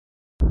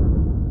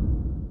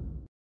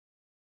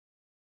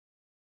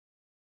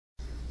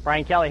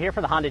Brian Kelly here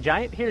for the Honda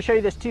Giant. Here to show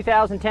you this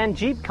 2010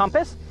 Jeep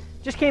Compass.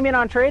 Just came in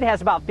on trade,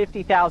 has about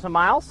 50,000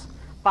 miles,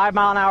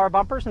 5-mile-an-hour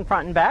bumpers in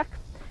front and back.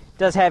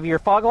 Does have your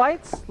fog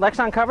lights,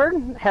 Lexan covered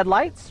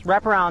headlights,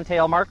 wraparound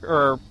tail mark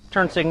or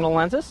turn signal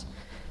lenses,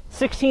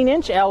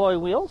 16-inch alloy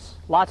wheels,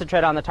 lots of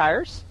tread on the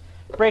tires,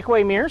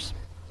 breakaway mirrors,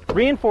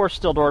 reinforced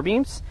steel door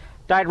beams,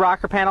 dyed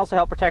rocker panels to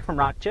help protect from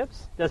rock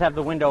chips. Does have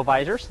the window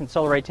visors and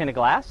solar ray tinted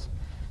glass.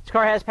 This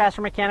car has passed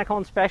our mechanical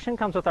inspection,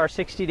 comes with our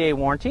 60-day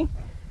warranty.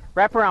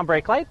 Wraparound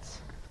brake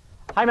lights,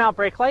 high mount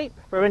brake light,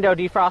 rear window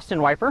defrost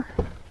and wiper.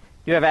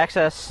 You have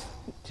access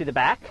to the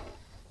back.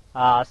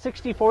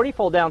 60/40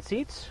 fold down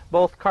seats,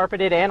 both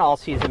carpeted and all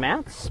season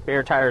mats.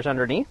 Spare tires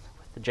underneath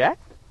with the jack.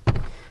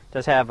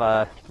 Does have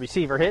a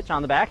receiver hitch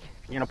on the back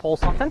if you're going to pull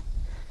something.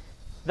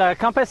 The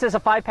Compass is a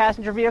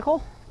 5-passenger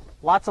vehicle.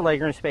 Lots of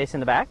legroom space in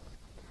the back.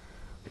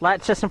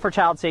 Latch system for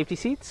child safety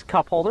seats,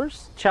 cup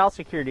holders, child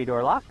security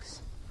door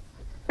locks.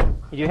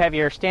 You do have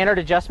your standard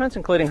adjustments,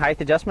 including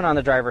height adjustment on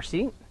the driver's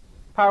seat,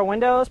 power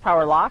windows,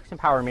 power locks, and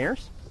power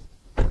mirrors.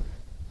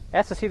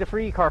 Ask to see the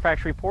free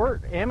CARFAX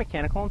report and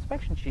mechanical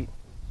inspection sheet.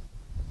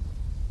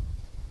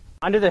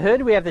 Under the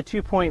hood, we have the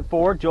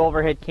 2.4 dual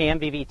overhead cam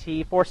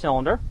VVT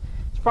 4-cylinder.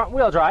 It's front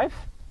wheel drive,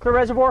 clear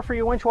reservoir for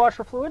your winch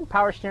washer fluid,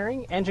 power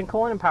steering, engine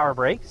coolant, and power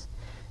brakes.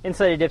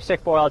 Insulated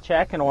dipstick for oil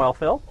check and oil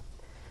fill.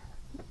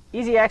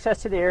 Easy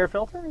access to the air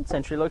filter and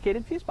centrally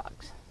located fuse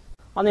box.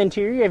 On the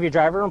interior, you have your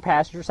driver and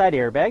passenger side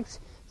airbags,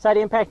 side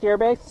impact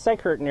airbags, side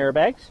curtain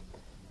airbags,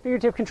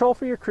 fingertip control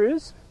for your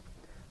cruise,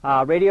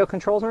 radio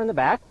controls are in the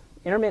back,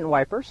 intermittent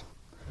wipers,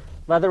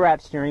 leather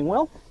wrapped steering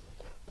wheel,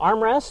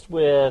 armrest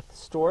with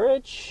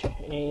storage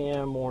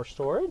and more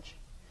storage.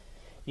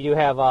 You do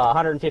have a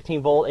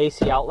 115 volt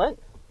AC outlet,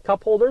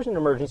 cup holders and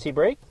emergency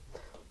brake, a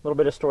little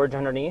bit of storage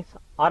underneath,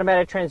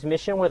 automatic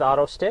transmission with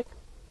auto stick,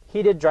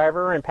 heated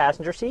driver and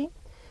passenger seat,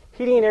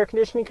 heating and air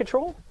conditioning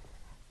control,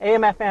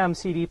 AM/FM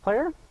CD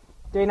player,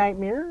 day-night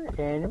mirror,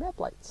 and your map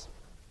lights.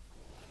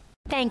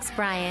 Thanks,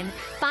 Brian.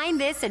 Find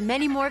this and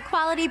many more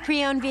quality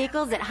pre-owned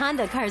vehicles at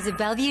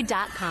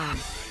HondaCarsOfBellevue.com.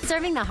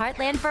 Serving the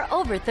heartland for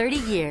over 30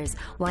 years,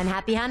 one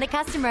happy Honda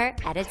customer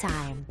at a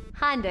time.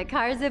 Honda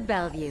Cars of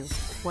Bellevue.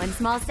 One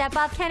small step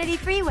off Kennedy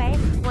Freeway,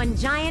 one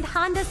giant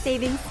Honda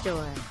savings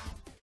store.